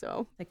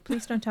 So like,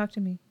 please don't talk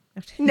to me.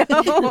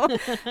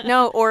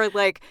 No, or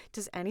like,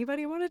 does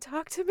anybody want to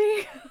talk to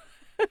me?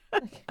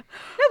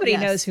 Nobody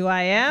knows who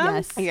I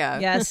am.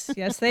 Yes.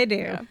 Yes, they do.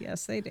 Yeah.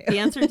 Yes, they do. The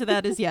answer to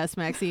that is yes,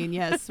 Maxine.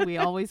 Yes, we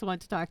always want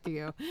to talk to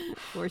you,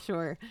 for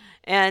sure.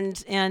 And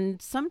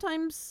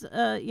sometimes,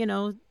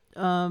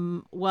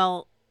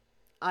 well,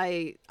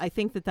 I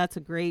think that's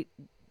a great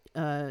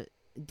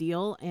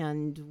deal,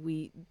 and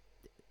we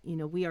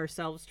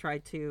ourselves try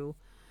to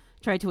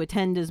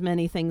attend as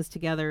many things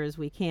together as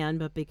we can,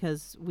 but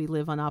because we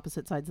live on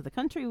opposite sides of the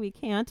country, we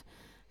can't.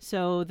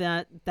 So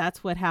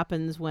that's what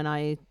happens when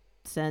I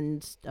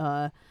send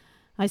poor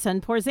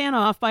Xana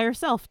off by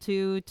herself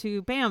to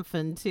Banff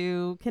and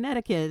to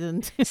Connecticut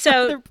and to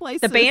other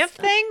places. The Banff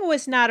thing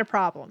was not a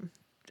problem.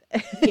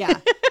 Yeah.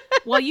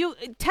 Well,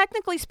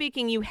 technically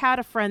speaking, you had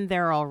a friend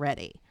there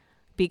already.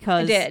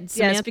 Because I did.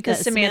 Samantha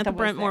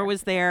Brentmore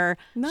was there.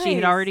 Nice. She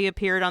had already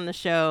appeared on the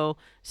show.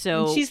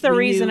 So and she's the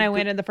reason I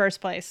went in the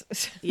first place.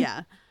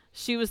 Yeah.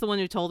 She was the one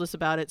who told us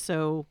about it.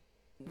 So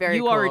very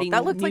you cool. already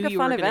that looked knew like a you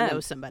fun were going to event. know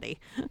somebody.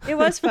 It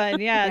was fun.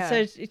 Yeah.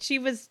 So she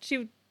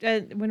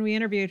when we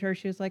interviewed her,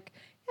 she was like,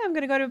 yeah, I'm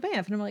going to go to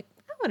Banff. And I'm like,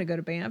 I want to go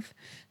to Banff.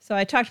 So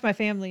I talked my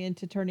family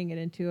into turning it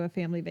into a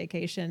family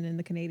vacation in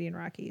the Canadian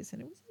Rockies.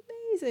 And it was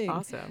amazing.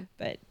 Awesome.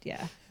 But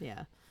yeah.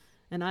 Yeah.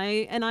 And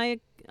I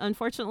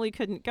unfortunately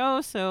couldn't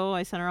go, so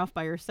I sent her off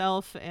by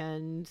herself,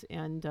 and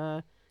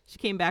she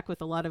came back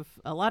with a lot of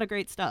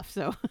great stuff.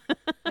 So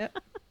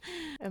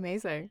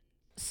Amazing.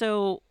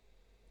 So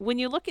when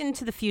you look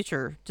into the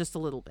future just a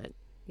little bit,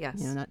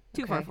 yes, not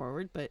too far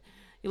forward, but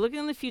you look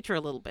in the future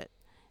a little bit.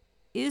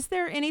 Is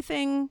there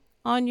anything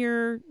on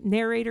your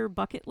narrator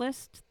bucket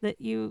list that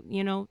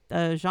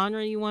a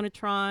genre you want to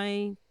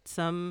try,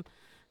 some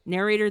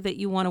narrator that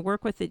you want to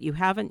work with that you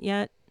haven't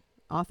yet?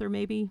 Author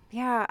maybe?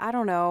 Yeah, I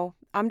don't know.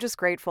 I'm just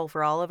grateful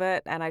for all of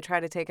it, and I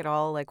try to take it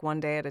all like one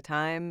day at a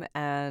time.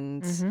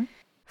 And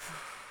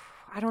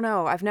I don't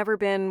know. I've never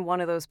been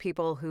one of those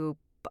people who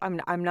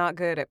I'm not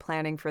good at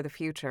planning for the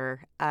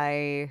future.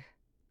 I've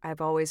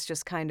always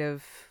just kind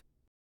of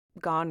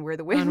gone where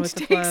the wind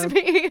takes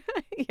me.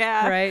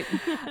 Yeah. Right.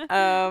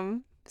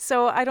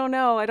 So I don't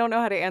know. I don't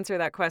know how to answer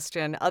that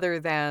question other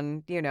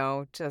than,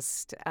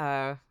 just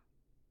and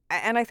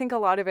I think a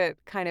lot of it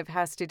kind of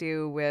has to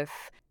do with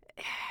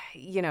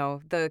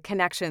the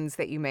connections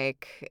that you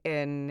make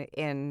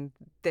in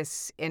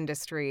this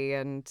industry.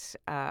 And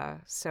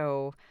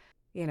so,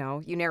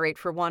 you narrate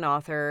for one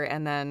author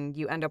and then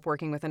you end up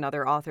working with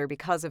another author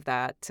because of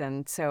that.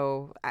 And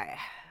so I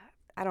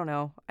don't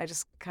know. I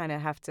just kind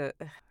of have to,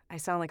 I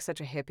sound like such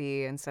a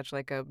hippie and such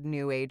like a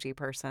new agey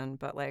person,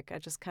 but like I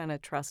just kind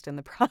of trust in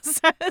the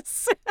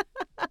process.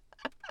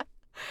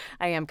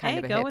 I am kind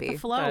of a hippie. Go with the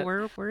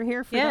flow. We're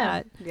here for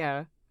that.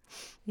 Yeah.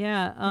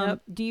 Yeah.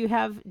 Yep. Do you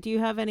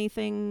have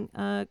anything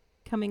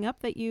coming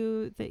up that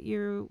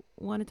you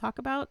want to talk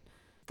about?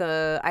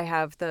 I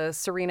have the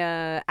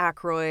Serena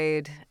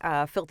Ackroyd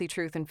Filthy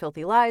Truth and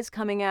Filthy Lies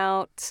coming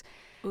out.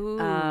 Ooh,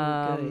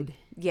 good.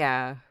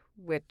 Yeah,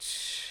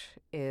 which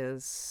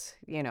is,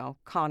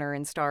 Connor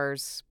and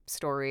Star's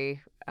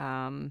story.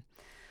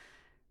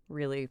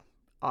 Really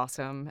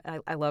awesome.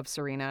 I love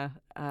Serena.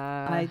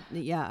 I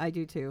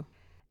do too.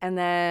 And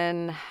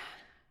then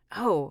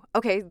oh,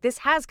 okay, this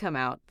has come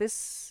out. It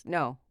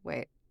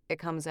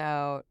comes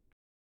out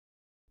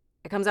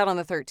on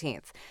the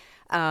 13th.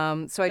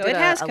 So I did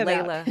a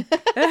Layla.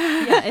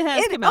 Yeah, it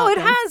has come out. It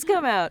has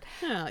come out.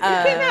 Oh,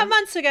 it came out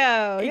months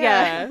ago.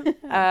 Yeah.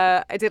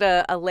 I did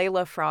a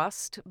Layla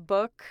Frost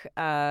book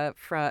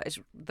from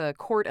The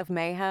Court of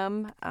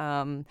Mayhem,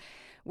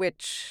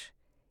 which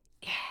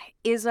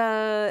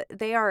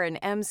they are an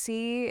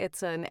MC.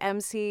 It's an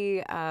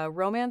MC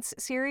romance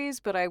series,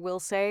 but I will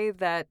say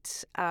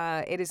that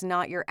it is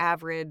not your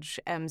average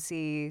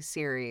MC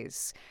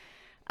series.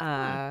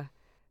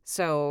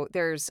 So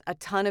there's a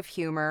ton of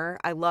humor.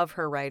 I love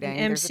her writing.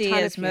 And There's a MC ton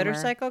is of humor.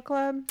 Motorcycle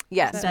Club?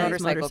 Yes, That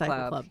is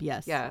Motorcycle Club.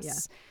 Yes. Yes. Yeah.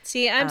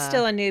 See, I'm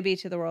still a newbie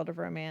to the world of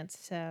romance,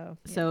 so...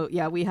 So,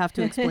 yeah, we have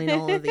to explain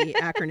all of the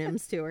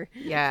acronyms to her.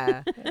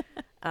 Yeah.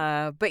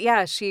 But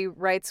yeah, she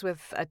writes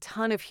with a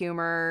ton of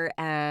humor,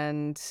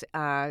 and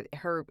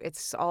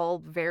it's all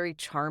very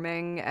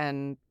charming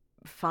and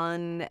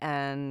fun,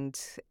 and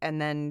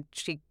then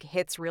she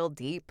hits real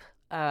deep.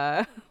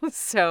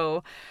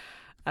 So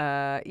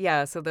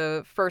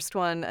the first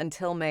one,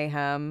 Until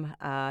Mayhem,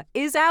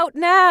 is out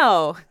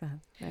now.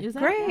 Is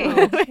that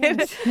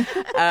Great.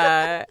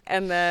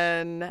 And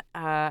then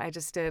I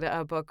just did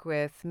a book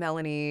with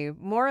Melanie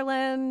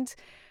Moreland,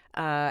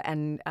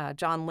 and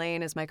John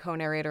Lane is my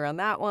co-narrator on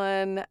that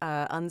one.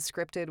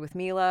 Unscripted with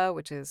Mila,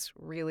 which is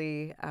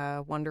really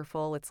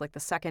wonderful. It's like the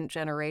second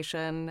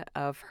generation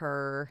of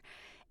her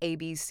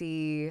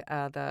ABC,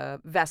 the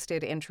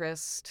vested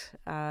interest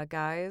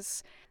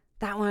guys.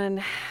 That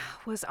one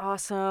was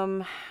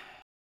awesome.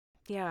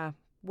 Yeah,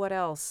 what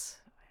else?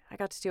 I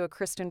got to do a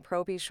Kristen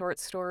Proby short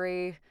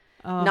story.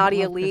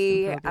 Nadia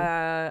Lee,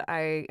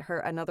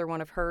 another one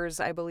of hers,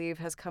 I believe,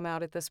 has come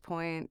out at this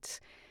point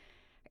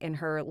in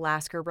her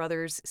Lasker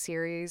Brothers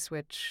series,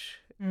 which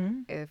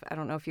I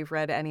don't know if you've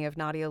read any of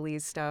Nadia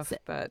Lee's stuff,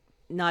 but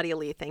Nadia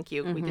Lee, thank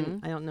you. We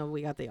didn't. I don't know.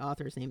 We got the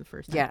author's name the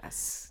first time.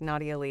 Yes,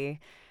 Nadia Lee.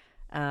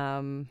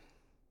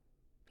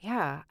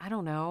 Yeah, I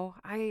don't know.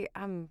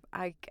 I'm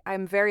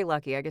very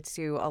lucky. I get to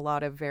do a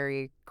lot of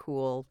very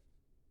cool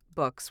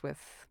books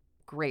with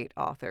great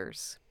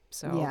authors.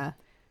 So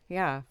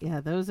yeah.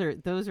 Those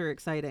are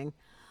exciting.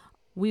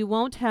 I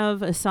won't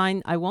have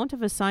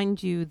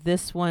assigned you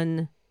this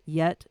one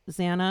yet,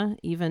 Xana,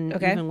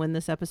 even when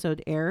this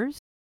episode airs.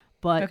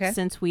 But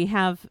since we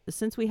have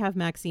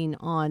Maxine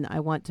on,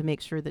 I want to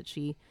make sure that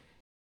she.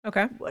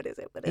 Okay. What is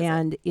it?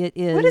 And it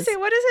is. What is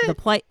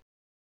it?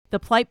 The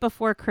Plight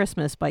Before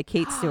Christmas by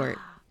Kate Stewart.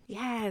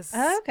 Yes.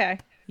 Oh, okay.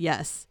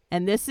 Yes.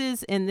 And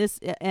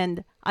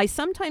and I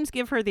sometimes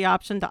give her the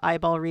option to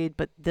eyeball read,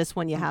 but this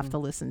one you have to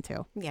listen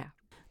to. Yeah.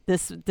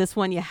 This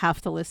one you have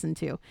to listen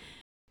to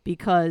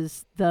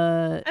because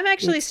I'm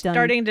actually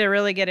starting to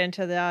really get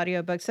into the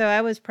audiobook. So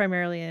I was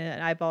primarily an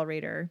eyeball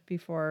reader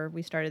before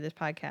we started this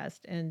podcast,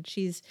 and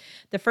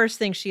the first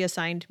thing she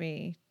assigned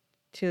me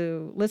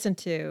to listen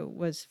to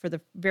was for the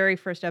very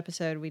first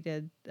episode we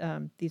did,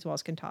 These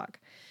Walls Can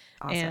Talk.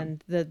 Awesome.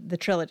 And the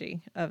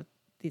trilogy of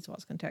These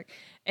Walls Can Talk.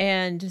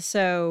 And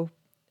so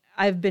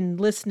I've been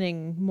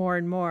listening more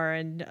and more,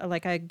 and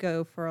like I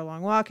go for a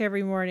long walk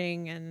every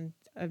morning, and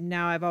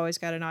now I've always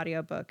got an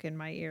audiobook in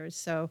my ears.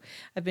 So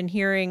I've been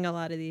hearing a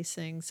lot of these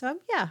things. So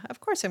yeah,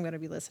 of course I'm going to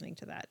be listening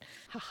to that.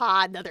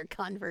 Haha, another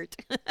convert.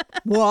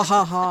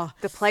 Wahaha.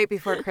 The Plight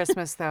Before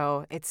Christmas,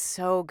 though, it's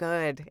so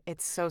good.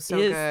 It's so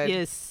good. It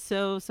is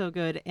so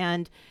good.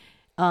 And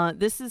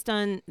this is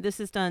done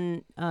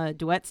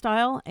duet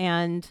style.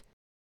 And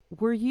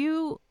were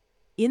you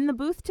in the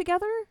booth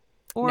together?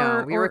 Or,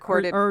 no, we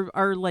recorded.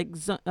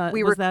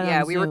 We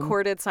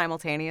recorded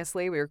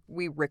simultaneously.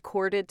 We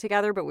recorded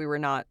together, but we were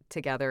not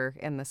together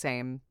in the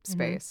same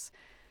space.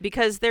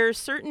 Because there's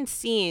certain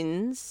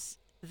scenes.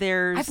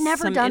 I've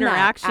never done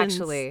that,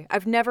 actually.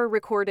 I've never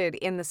recorded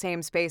in the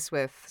same space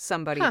with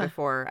somebody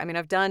before. I mean,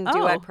 I've done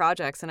duet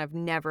projects, and I've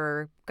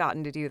never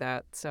gotten to do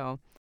that. So,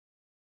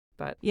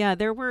 but yeah,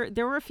 there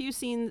were a few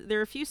scenes. There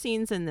are a few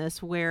scenes in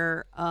this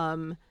where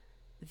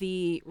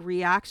the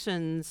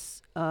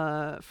reactions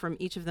from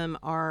each of them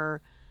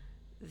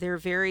they're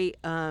very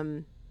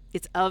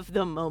it's of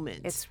the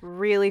moment. It's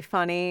really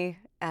funny,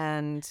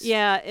 and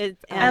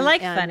I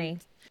like funny.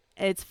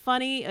 It's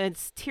funny.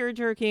 It's tear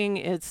jerking.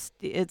 It's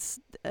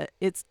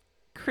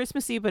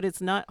Christmassy, but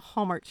it's not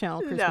Hallmark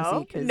Channel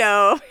Christmassy.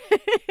 No.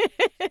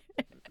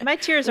 My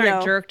tears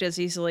aren't jerked as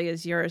easily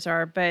as yours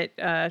are, but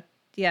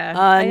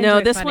yeah.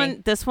 No, this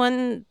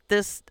one.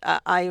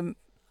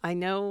 I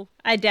know.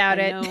 I doubt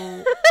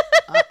it.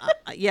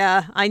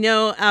 Yeah, I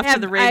know. After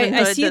the Raven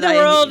Hood,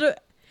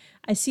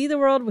 I see the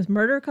world with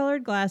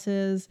murder-colored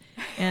glasses,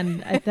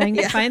 and I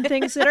find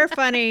things that are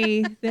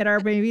funny that are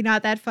maybe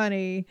not that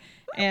funny,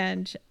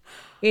 and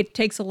it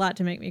takes a lot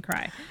to make me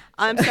cry.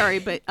 I'm sorry,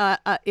 but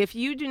if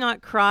you do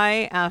not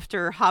cry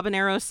after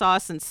habanero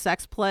sauce and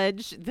sex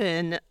pledge,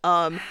 then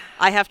I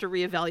have to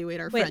reevaluate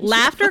our friendship.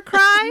 Laughter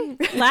cry,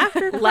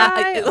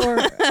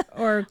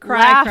 or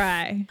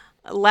cry.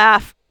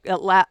 Laugh.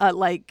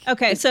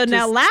 Okay, so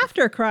now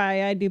laughter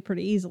cry I do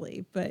pretty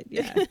easily, but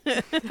yeah.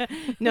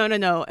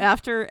 No.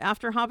 After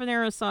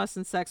habanero sauce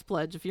and sex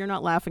pledge, if you're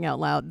not laughing out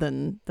loud,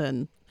 then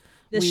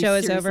this show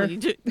is over. We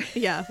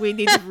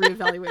need to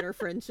reevaluate our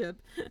friendship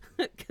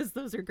because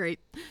those are great.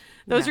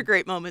 Those are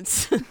great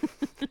moments.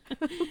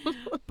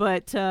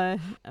 But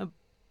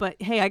But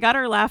hey, I got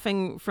her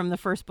laughing from the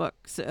first book,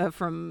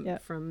 from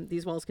Yep.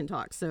 These Walls Can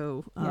Talk.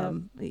 So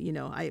you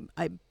know, I'm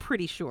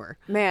pretty sure.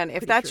 Man,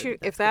 if Pretty sure if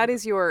that's that gonna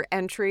is your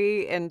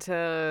entry into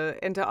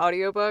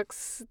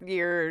audiobooks,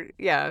 you're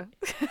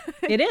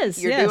It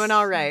is. you're yes. doing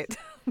all right.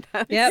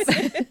 Yep.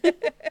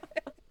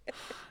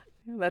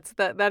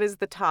 That is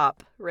the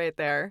top right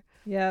there.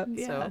 Yep.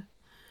 So,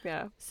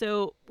 yeah.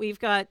 So we've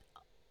got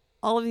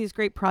all of these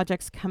great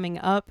projects coming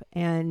up,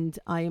 and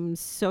I am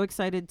so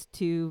excited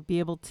to be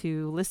able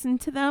to listen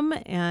to them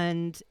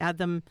and add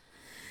them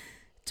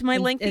to my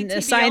lengthy And TBR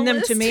assign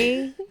them to list.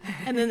 me.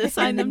 And then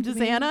assign them to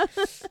Xana.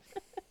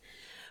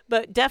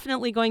 But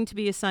definitely going to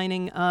be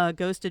assigning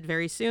Ghosted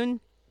very soon,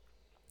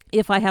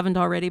 if I haven't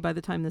already by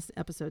the time this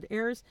episode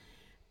airs.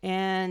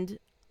 And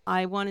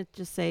I wanted to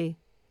just say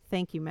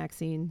thank you,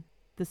 Maxine.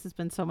 This has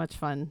been so much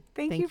fun.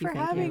 Thank you for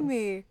having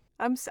me.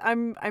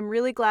 I'm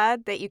really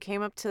glad that you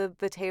came up to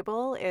the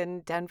table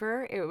in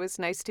Denver. It was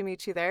nice to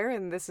meet you there,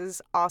 and this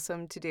is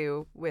awesome to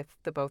do with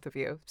the both of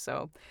you.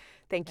 So,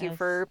 thank you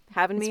for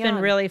having me on. It's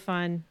been really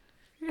fun.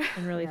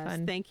 Been really Yes,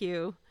 fun. thank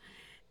you.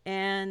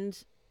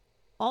 And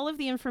all of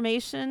the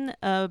information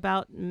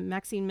about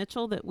Maxine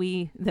Mitchell that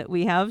we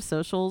have,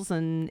 socials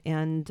and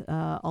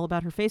all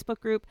about her Facebook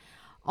group,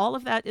 all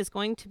of that is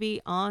going to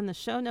be on the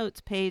show notes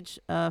page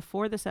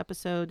for this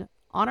episode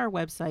on our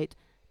website,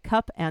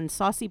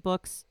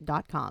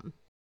 cupandsaucybooks.com.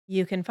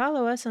 You can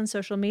follow us on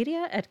social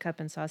media at Cup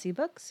and Saucy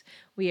Books.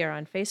 We are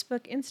on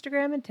Facebook,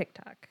 Instagram, and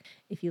TikTok.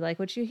 If you like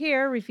what you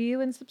hear, review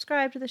and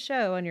subscribe to the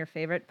show on your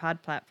favorite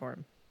pod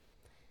platform.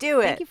 Do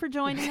it. Thank you for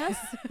joining us.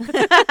 Do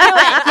it.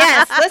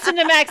 Yes. Listen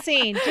to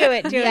Maxine. Do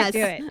it. Do Yes.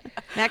 it. Do it.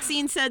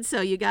 Maxine said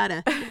so. You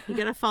gotta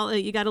follow.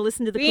 You gotta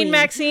listen to the Queen queen.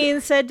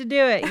 Maxine said to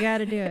do it. You got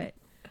to do it.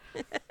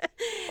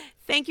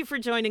 Thank you for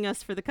joining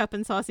us for the Cup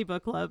and Saucy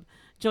Book Club.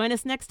 Join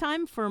us next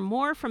time for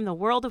more from the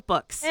world of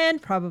books.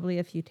 And probably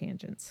a few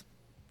tangents.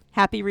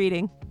 Happy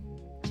reading.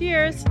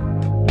 Cheers.